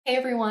Hey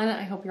everyone,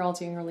 I hope you're all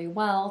doing really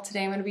well.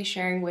 Today I'm going to be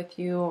sharing with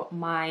you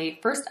my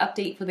first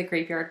update for the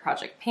Graveyard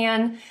Project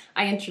Pan.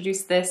 I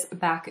introduced this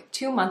back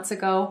 2 months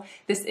ago.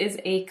 This is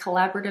a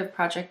collaborative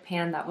project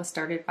pan that was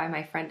started by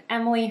my friend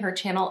Emily. Her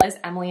channel is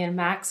Emily and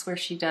Max, where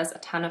she does a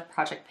ton of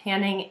project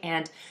panning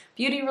and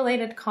beauty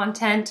related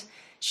content.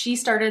 She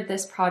started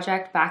this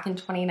project back in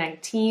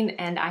 2019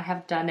 and I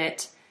have done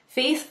it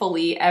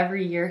faithfully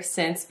every year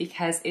since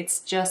because it's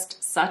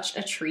just such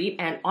a treat,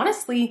 and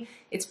honestly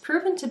it's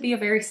proven to be a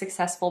very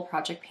successful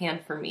project pan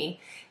for me.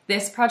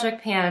 This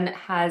project pan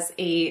has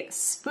a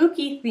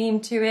spooky theme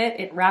to it.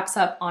 It wraps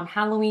up on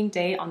Halloween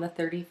Day on the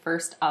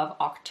 31st of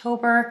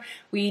October.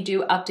 We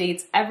do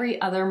updates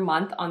every other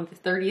month on the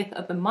 30th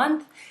of the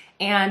month,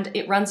 and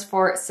it runs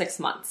for 6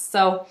 months.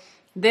 So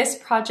this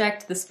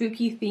project, the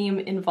spooky theme,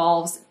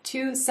 involves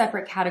 2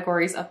 separate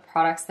categories of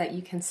products that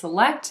you can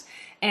select,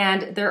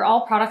 and they're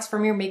all products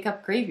from your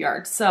makeup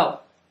graveyard. So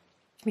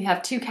we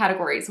have 2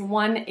 categories.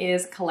 One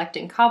is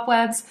collecting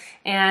cobwebs,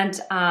 and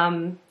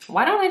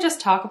why don't I just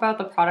talk about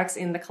the products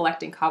in the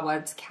collecting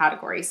cobwebs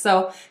category.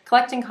 So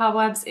collecting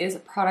cobwebs is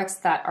products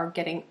that are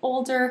getting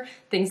older,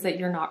 things that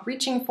you're not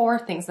reaching for,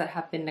 things that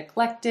have been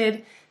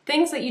neglected,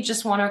 things that you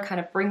just want to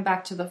kind of bring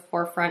back to the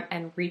forefront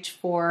and reach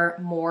for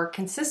more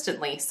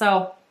consistently.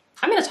 So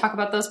I'm going to talk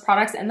about those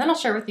products and then I'll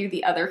share with you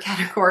the other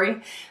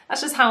category.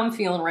 That's just how I'm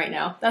feeling right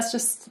now. That's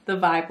just the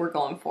vibe we're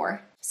going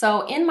for.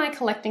 So in my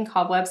collecting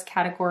cobwebs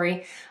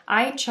category,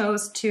 I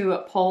chose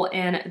to pull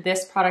in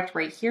this product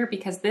right here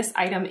because this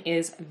item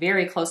is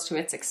very close to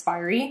its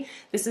expiry.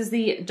 This is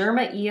the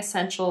Derma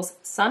Essentials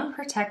Sun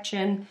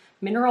Protection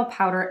Mineral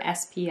Powder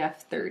SPF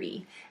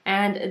 30.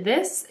 And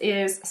this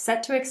is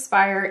set to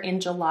expire in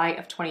July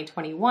of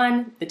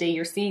 2021. The day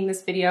you're seeing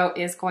this video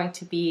is going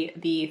to be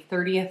the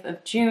 30th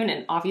of June,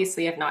 and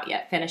obviously I've not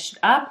yet finished it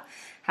up.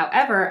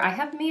 However, I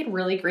have made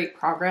really great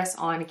progress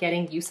on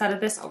getting use out of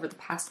this over the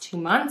past 2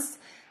 months.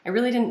 I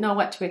really didn't know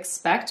what to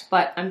expect,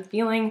 but I'm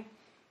feeling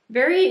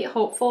very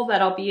hopeful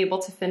that I'll be able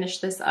to finish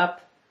this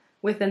up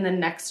within the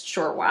next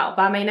short while.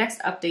 By my next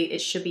update, it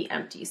should be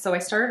empty. So I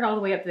started all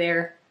the way up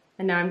there,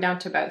 and now I'm down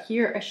to about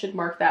here. I should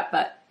mark that,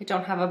 but I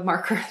don't have a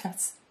marker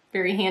that's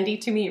very handy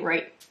to me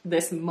right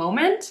this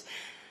moment.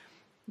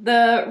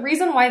 The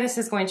reason why this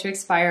is going to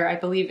expire, I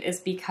believe, is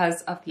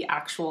because of the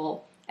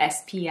actual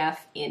SPF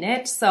in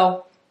it.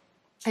 So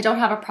I don't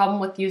have a problem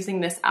with using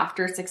this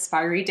after its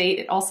expiry date.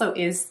 It also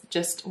is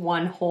just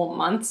 1 whole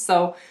month.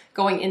 So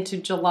going into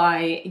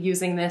July,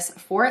 using this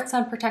for its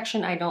sun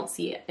protection, I don't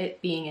see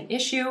it being an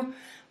issue.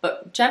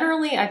 But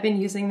generally, I've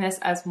been using this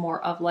as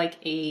more of like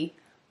a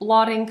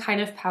blotting kind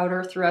of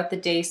powder throughout the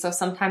day. So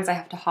sometimes I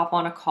have to hop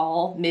on a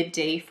call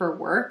midday for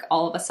work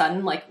all of a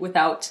sudden, like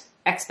without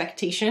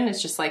expectation.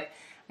 It's just like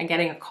I'm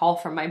getting a call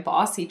from my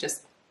boss. He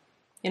just,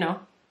 you know,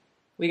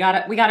 we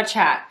gotta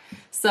chat.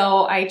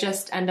 So I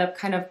just end up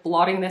kind of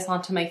blotting this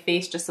onto my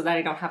face just so that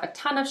I don't have a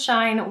ton of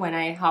shine when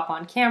I hop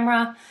on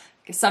camera.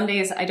 Because some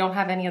days I don't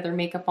have any other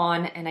makeup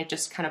on and I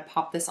just kind of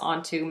pop this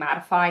on to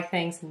mattify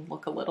things and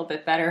look a little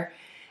bit better.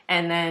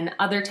 And then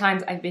other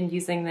times I've been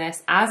using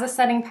this as a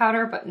setting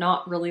powder, but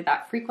not really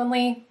that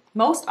frequently.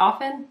 Most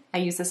often I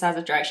use this as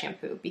a dry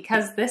shampoo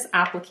because this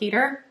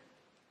applicator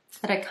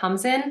that it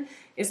comes in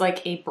is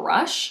like a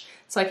brush.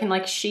 So I can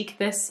like shake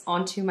this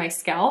onto my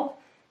scalp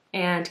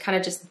and kind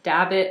of just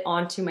dab it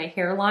onto my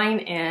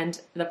hairline,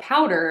 and the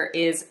powder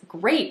is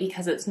great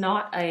because it's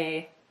not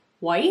a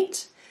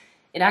white.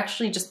 It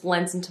actually just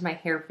blends into my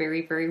hair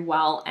very, very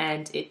well,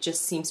 and it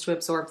just seems to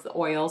absorb the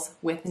oils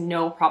with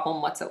no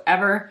problem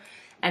whatsoever.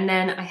 And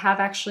then I have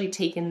actually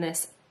taken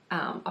this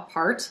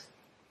apart.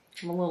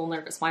 I'm a little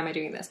nervous. Why am I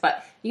doing this?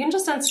 But you can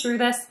just unscrew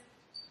this.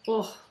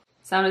 Ugh,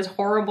 sounded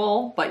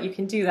horrible, but you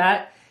can do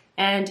that.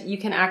 And you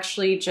can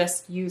actually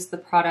just use the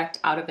product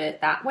out of it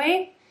that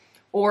way,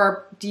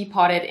 or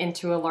depot it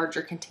into a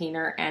larger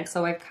container. And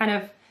so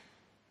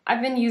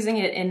I've been using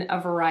it in a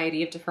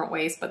variety of different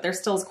ways, but there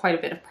still is quite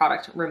a bit of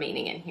product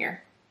remaining in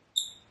here.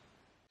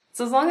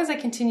 So as long as I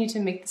continue to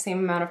make the same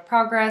amount of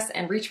progress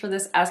and reach for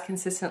this as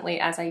consistently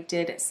as I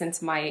did since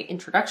my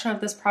introduction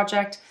of this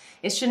project,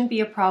 it shouldn't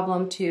be a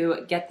problem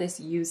to get this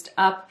used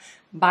up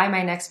by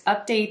my next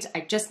update.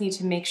 I just need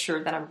to make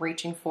sure that I'm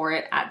reaching for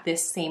it at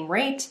this same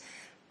rate,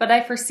 but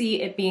I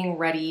foresee it being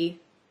ready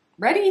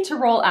to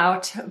roll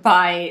out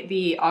by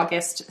the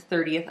August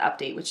 30th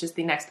update, which is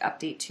the next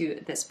update to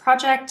this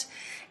project.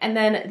 And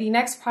then the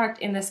next product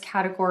in this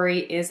category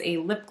is a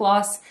lip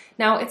gloss.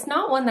 Now, it's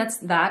not one that's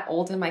that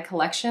old in my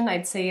collection.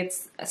 I'd say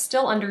it's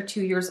still under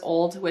 2 years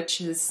old,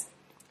 which is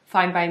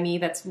fine by me.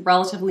 That's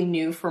relatively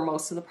new for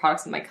most of the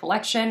products in my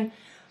collection.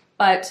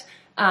 But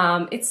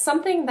it's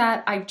something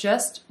that I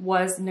just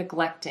was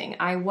neglecting.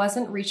 I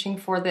wasn't reaching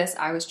for this.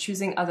 I was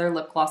choosing other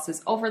lip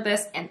glosses over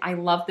this, and I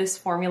love this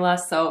formula,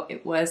 so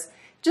it was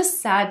just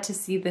sad to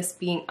see this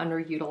being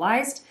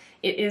underutilized.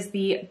 It is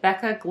the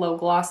Becca Glow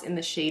Gloss in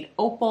the shade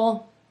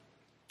Opal.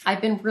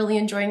 I've been really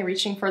enjoying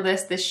reaching for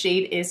this. This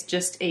shade is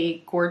just a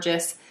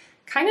gorgeous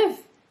kind of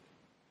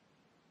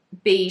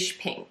beige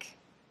pink,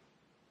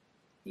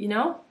 you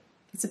know?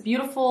 It's a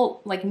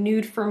beautiful like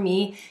nude for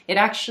me. It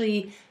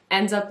actually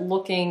ends up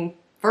looking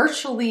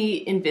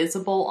virtually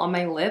invisible on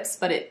my lips,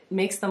 but it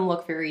makes them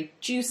look very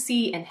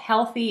juicy and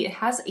healthy. It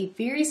has a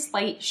very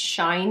slight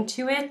shine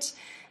to it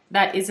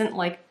that isn't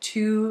like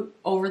too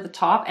over the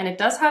top, and it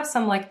does have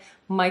some like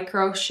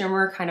micro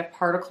shimmer kind of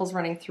particles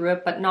running through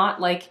it, but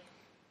not like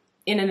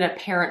in an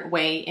apparent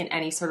way in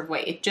any sort of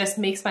way. It just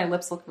makes my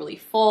lips look really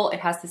full.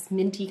 It has this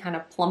minty kind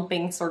of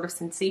plumping sort of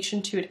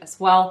sensation to it as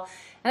well,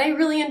 and I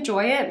really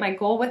enjoy it. My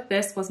goal with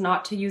this was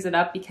not to use it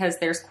up because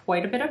there's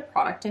quite a bit of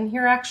product in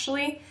here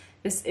actually.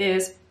 This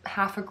is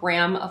half a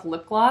gram of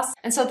lip gloss.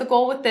 And so the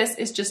goal with this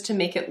is just to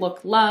make it look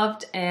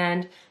loved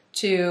and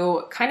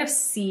to kind of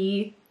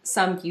see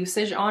some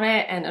usage on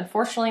it. And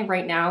unfortunately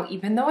right now,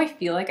 even though I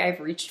feel like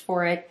I've reached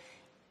for it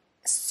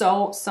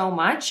so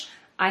much,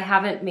 I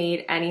haven't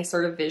made any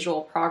sort of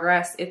visual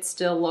progress. It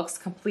still looks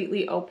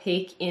completely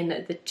opaque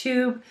in the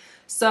tube.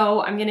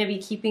 So I'm gonna be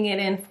keeping it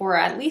in for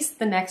at least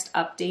the next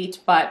update,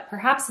 but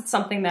perhaps it's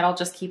something that I'll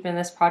just keep in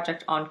this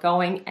project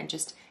ongoing and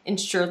just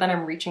ensure that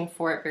I'm reaching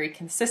for it very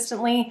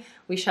consistently.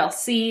 We shall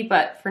see,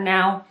 but for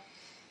now,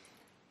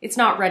 it's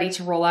not ready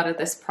to roll out of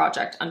this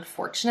project,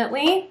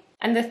 unfortunately.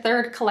 And the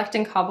third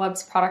Collecting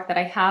Cobwebs product that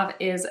I have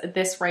is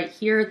this right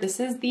here. This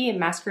is the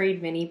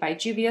Masquerade Mini by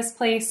Juvia's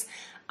Place.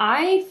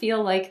 I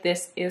feel like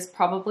this is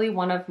probably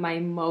one of my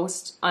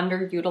most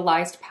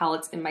underutilized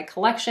palettes in my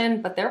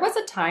collection, but there was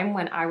a time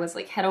when I was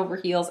like head over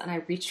heels and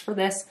I reached for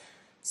this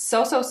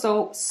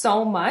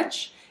so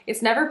much.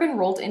 It's never been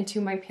rolled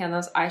into my Pan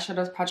Those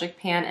Eyeshadows project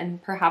pan,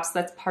 and perhaps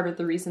that's part of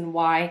the reason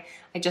why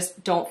I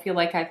just don't feel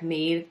like I've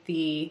made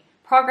the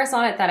progress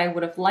on it that I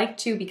would have liked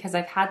to, because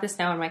I've had this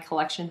now in my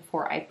collection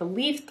for, I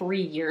believe,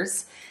 3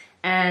 years.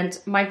 And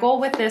my goal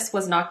with this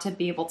was not to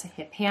be able to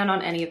hit pan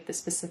on any of the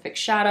specific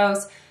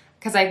shadows,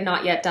 because I've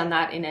not yet done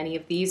that in any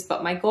of these,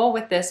 but my goal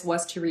with this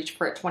was to reach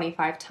for it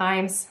 25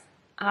 times.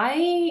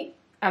 I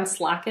am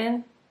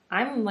slacking.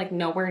 I'm like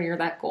nowhere near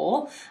that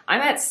goal.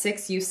 I'm at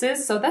 6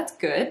 uses, so that's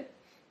good.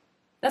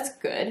 That's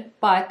good,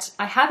 but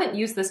I haven't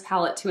used this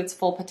palette to its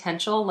full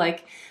potential.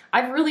 Like,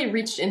 I've really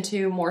reached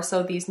into more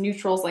so these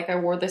neutrals. Like, I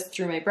wore this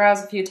through my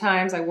brows a few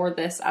times. I wore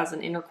this as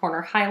an inner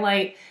corner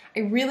highlight. I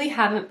really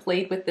haven't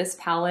played with this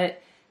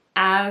palette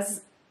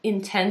as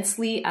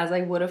intensely as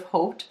I would have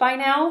hoped by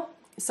now.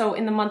 So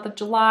in the month of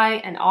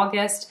July and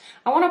August,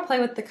 I want to play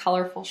with the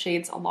colorful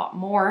shades a lot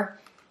more.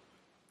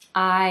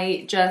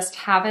 I just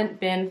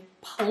haven't been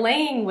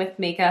playing with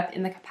makeup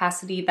in the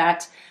capacity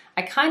that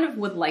I kind of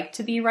would like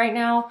to be right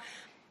now.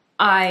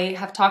 I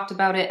have talked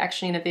about it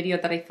actually in a video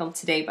that I filmed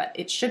today, but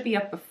it should be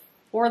up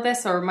before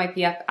this or it might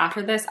be up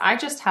after this. I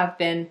just have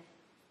been,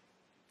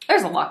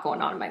 there's a lot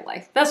going on in my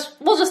life.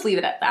 We'll just leave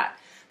it at that.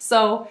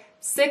 So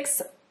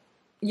 6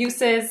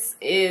 uses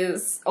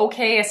is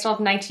okay. I still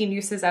have 19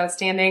 uses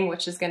outstanding,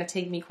 which is going to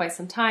take me quite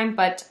some time,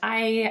 but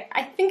I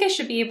think I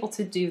should be able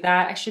to do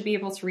that. I should be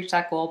able to reach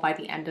that goal by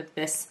the end of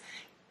this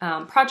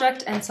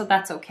project, and so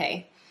that's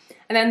okay.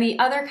 And then the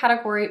other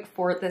category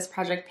for this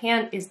project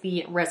pan is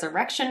the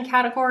Resurrection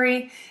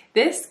category.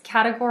 This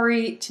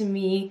category to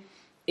me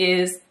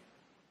is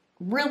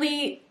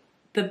really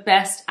the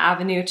best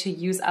avenue to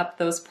use up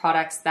those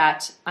products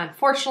that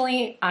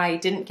unfortunately I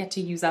didn't get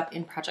to use up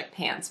in project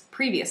pans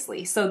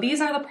previously. So these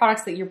are the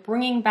products that you're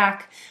bringing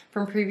back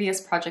from previous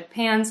project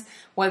pans,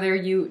 whether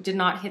you did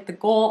not hit the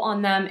goal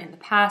on them in the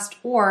past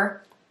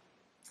or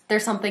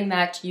there's something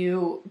that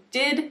you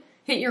did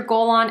hit your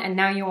goal on and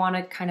now you want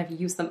to kind of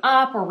use them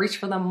up or reach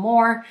for them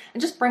more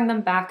and just bring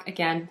them back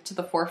again to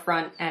the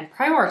forefront and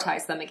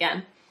prioritize them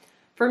again.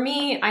 For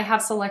me, I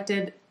have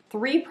selected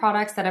 3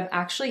 products that have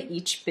actually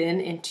each been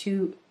in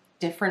 2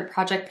 different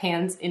project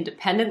pans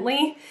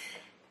independently,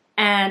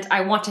 and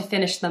I want to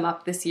finish them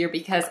up this year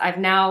because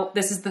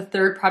this is the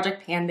 3rd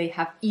project pan they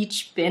have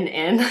each been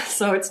in,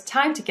 so it's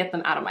time to get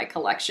them out of my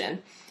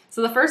collection.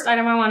 So the first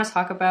item I want to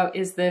talk about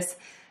is this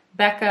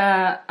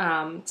Becca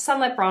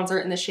Sunlit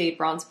Bronzer in the shade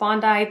Bronzed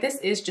Bondi. This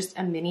is just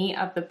a mini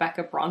of the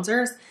Becca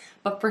bronzers,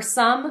 but for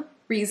some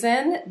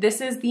reason,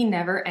 this is the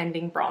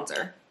never-ending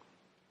bronzer.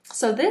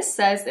 So this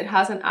says it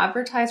has an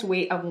advertised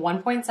weight of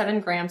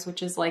 1.7 grams,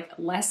 which is like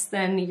less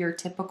than your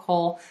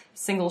typical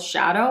single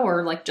shadow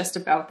or like just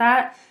about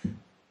that,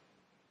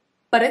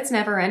 but it's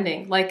never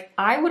ending. Like,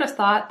 I would have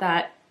thought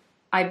that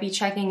I'd be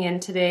checking in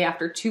today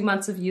after 2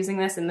 months of using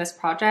this in this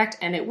project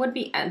and it would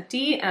be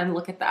empty, and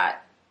look at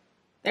that.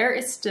 There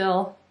is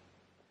still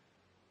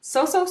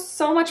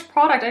so much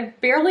product. I've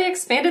barely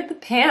expanded the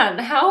pan.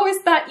 How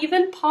is that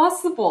even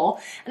possible?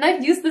 And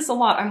I've used this a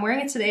lot. I'm wearing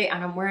it today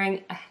and I'm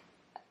wearing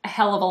a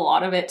hell of a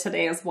lot of it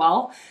today as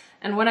well.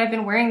 And when I've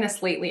been wearing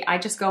this lately, I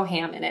just go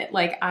ham in it.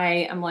 Like,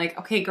 I am like,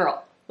 okay,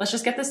 girl, let's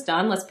just get this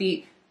done. Let's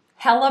be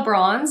hella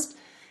bronzed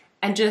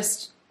and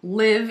just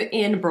live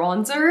in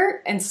bronzer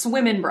and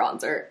swim in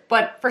bronzer.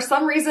 But for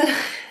some reason,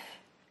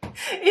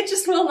 it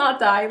just will not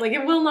die. Like,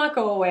 it will not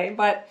go away,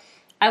 but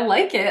I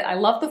like it. I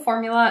love the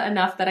formula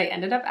enough that I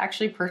ended up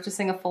actually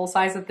purchasing a full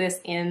size of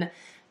this in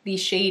the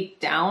shade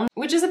Down,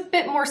 which is a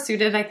bit more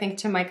suited, I think,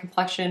 to my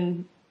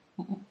complexion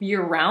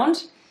year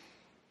round.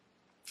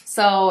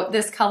 So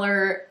this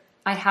color,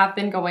 I have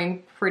been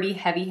going pretty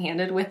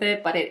heavy-handed with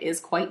it, but it is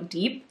quite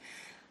deep.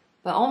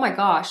 But oh my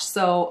gosh,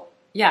 so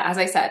yeah, as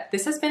I said,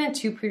 this has been in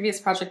 2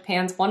 previous project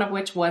pans, one of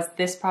which was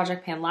this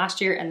project pan last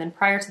year, and then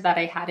prior to that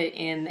I had it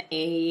in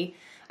a,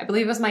 I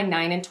believe it was my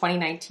 9 in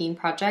 2019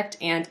 project,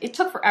 and it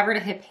took forever to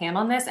hit pan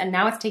on this, and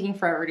now it's taking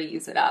forever to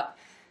use it up.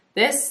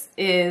 This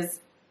is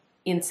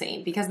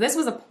insane because this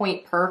was a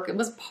point perk. It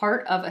was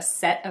part of a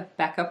set of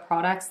Becca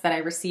products that I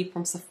received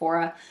from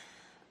Sephora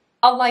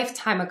a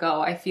lifetime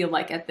ago, I feel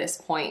like at this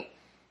point.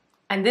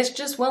 And this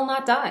just will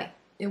not die.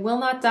 It will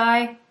not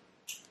die.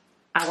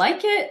 I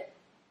like it.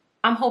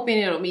 I'm hoping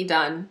it'll be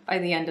done by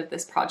the end of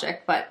this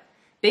project, but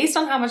based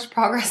on how much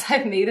progress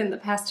I've made in the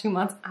past 2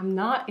 months, I'm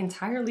not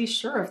entirely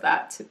sure of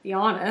that, to be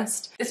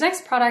honest. This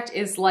next product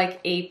is like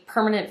a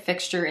permanent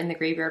fixture in the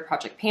Graveyard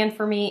Project pan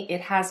for me.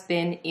 It has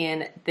been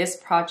in this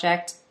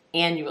project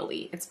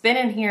annually. It's been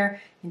in here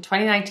in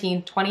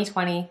 2019,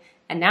 2020,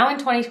 and now in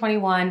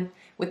 2021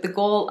 with the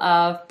goal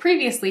of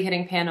previously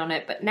hitting pan on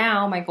it, but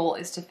now my goal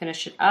is to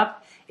finish it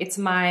up. It's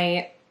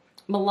my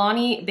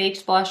Milani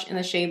Baked Blush in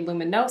the shade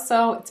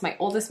Luminoso. It's my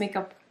oldest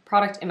makeup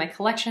product in my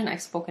collection.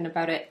 I've spoken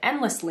about it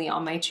endlessly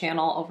on my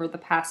channel over the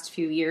past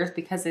few years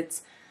because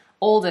it's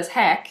old as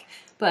heck,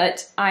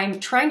 but I'm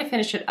trying to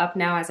finish it up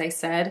now, as I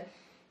said.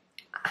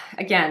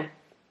 Again,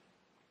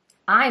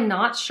 I'm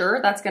not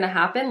sure that's gonna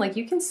happen. Like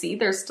you can see,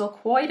 there's still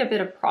quite a bit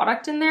of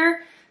product in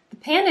there. The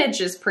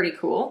panage is pretty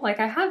cool. Like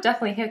I have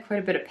definitely hit quite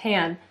a bit of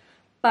pan,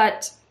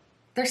 but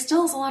there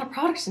still is a lot of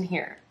product in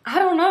here. I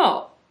don't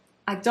know.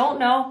 I don't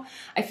know.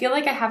 I feel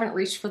like I haven't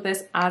reached for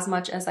this as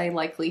much as I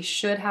likely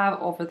should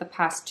have over the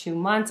past 2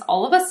 months.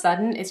 All of a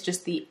sudden, it's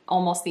just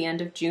almost the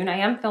end of June. I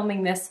am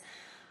filming this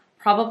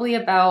probably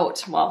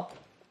about, well,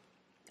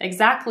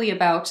 exactly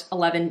about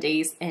 11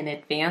 days in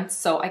advance.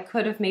 So I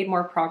could have made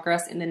more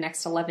progress in the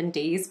next 11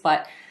 days.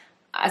 But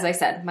as I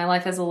said, my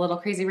life is a little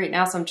crazy right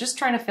now. So I'm just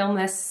trying to film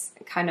this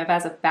kind of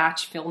as a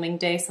batch filming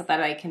day so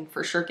that I can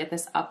for sure get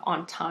this up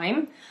on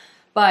time.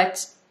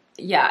 But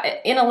yeah,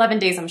 in 11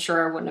 days, I'm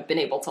sure I wouldn't have been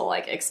able to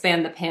like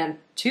expand the pan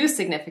too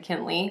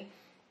significantly.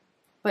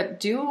 But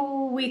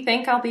do we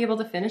think I'll be able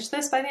to finish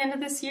this by the end of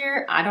this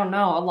year? I don't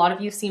know. A lot of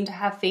you seem to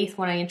have faith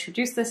when I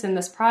introduced this in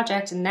this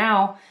project, and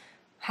now,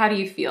 how do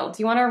you feel?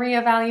 Do you want to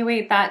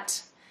reevaluate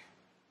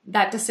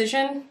that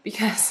decision?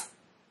 Because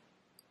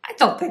I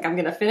don't think I'm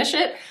gonna finish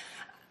it.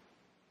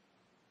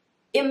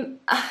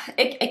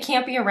 It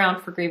can't be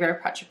around for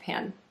Graveyard Project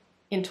Pan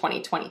in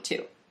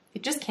 2022.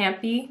 It just can't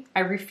be.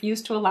 I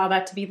refuse to allow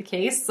that to be the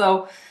case.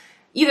 So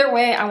either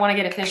way, I want to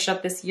get it finished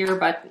up this year,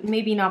 but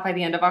maybe not by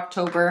the end of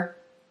October.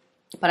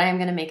 But I am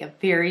going to make a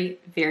very,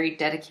 very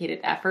dedicated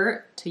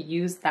effort to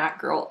use that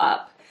girl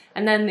up.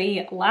 And then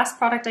the last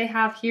product I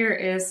have here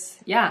is,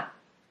 yeah,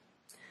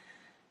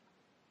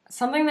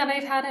 something that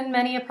I've had in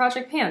many a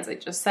project pans. I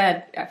just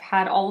said I've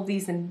had all of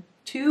these in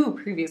 2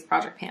 previous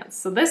project pans.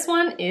 So this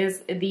one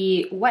is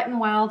the Wet n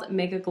Wild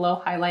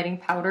Megaglow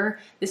Highlighting Powder.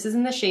 This is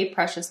in the shade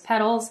Precious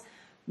Petals.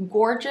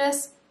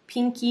 Gorgeous,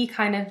 pinky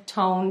kind of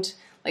toned,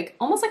 like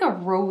almost like a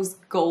rose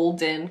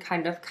golden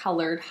kind of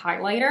colored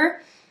highlighter.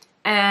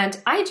 And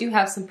I do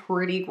have some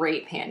pretty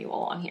great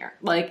panule on here,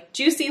 like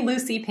Juicy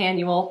Lucy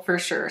panule for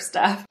sure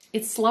stuff.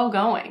 It's slow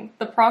going.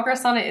 The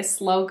progress on it is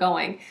slow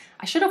going.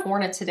 I should have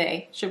worn it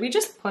today. Should we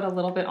just put a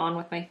little bit on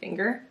with my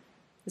finger?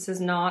 This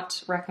is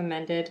not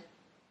recommended.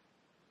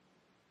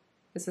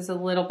 This is a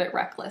little bit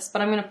reckless,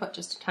 but I'm gonna put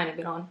just a tiny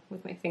bit on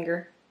with my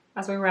finger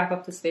as we wrap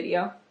up this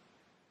video.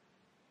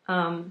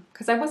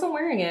 Because I wasn't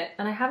wearing it,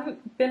 and I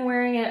haven't been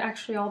wearing it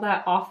actually all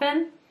that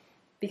often,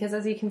 because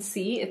as you can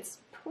see, it's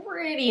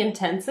pretty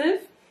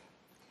intensive,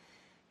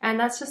 and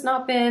that's just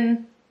not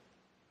been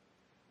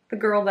the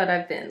girl that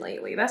I've been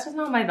lately. That's just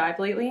not my vibe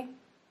lately.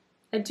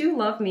 I do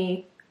love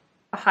me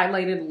a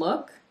highlighted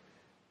look,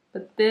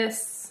 but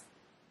this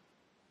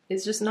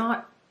is just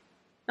not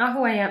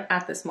who I am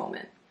at this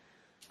moment.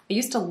 I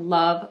used to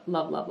love,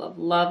 love, love, love,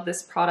 love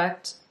this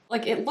product.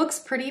 Like, it looks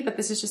pretty, but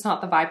this is just not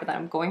the vibe that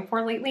I'm going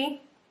for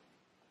lately.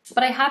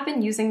 But I have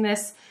been using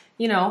this,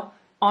 you know,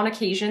 on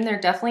occasion.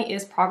 There definitely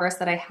is progress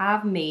that I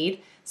have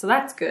made, so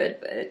that's good,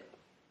 but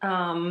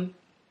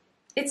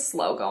it's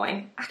slow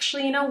going.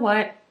 Actually, you know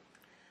what?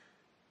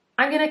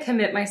 I'm gonna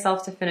commit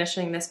myself to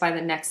finishing this by the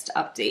next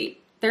update.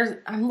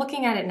 I'm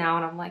looking at it now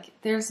and I'm like,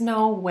 there's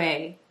no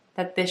way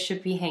that this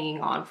should be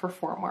hanging on for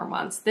 4 more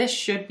months. This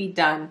should be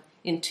done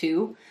in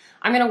 2.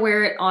 I'm gonna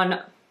wear it on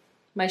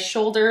my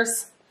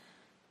shoulders.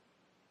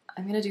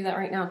 I'm gonna do that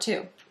right now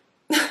too.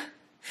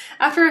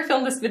 After I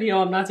film this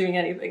video, I'm not doing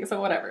anything,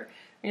 so whatever.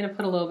 I'm gonna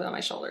put a little bit on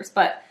my shoulders,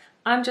 but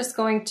I'm just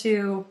going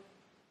to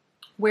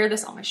wear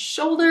this on my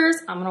shoulders.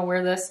 I'm gonna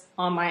wear this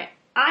on my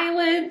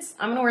eyelids.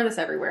 I'm gonna wear this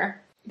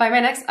everywhere. By my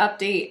next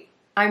update,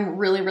 I'm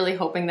really, really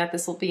hoping that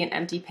this will be an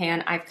empty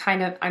pan.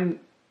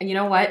 You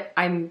know what?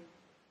 I'm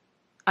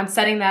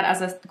setting that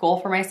as a goal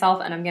for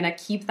myself, and I'm gonna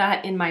keep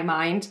that in my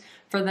mind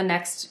for the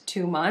next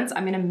 2 months.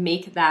 I'm gonna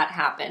make that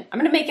happen. I'm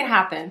gonna make it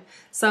happen.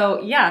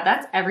 So yeah,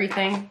 that's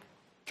everything.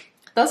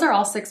 Those are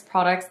all 6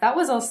 products. That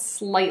was a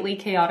slightly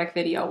chaotic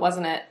video,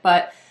 wasn't it?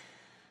 But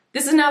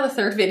This is now the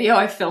third video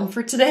I've filmed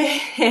for today,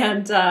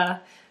 and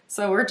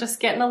so we're just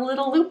getting a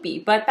little loopy,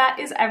 but that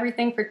is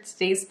everything for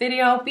today's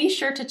video. Be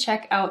sure to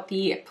check out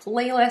the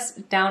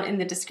playlist down in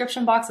the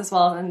description box as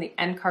well as in the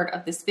end card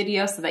of this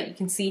video so that you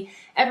can see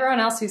everyone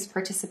else who's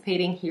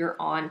participating here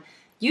on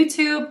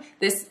YouTube.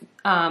 This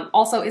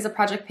also is a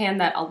project pan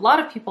that a lot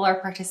of people are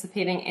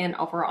participating in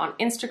over on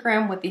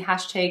Instagram with the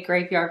hashtag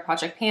Graveyard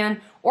Project Pan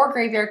or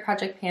Graveyard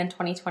Project Pan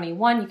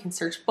 2021. You can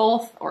search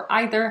both or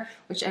either,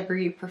 whichever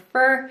you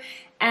prefer.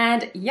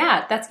 And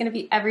yeah, that's gonna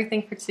be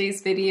everything for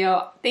today's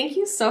video. Thank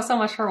you so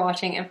much for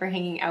watching and for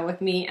hanging out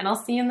with me, and I'll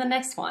see you in the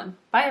next one.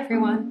 Bye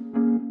everyone.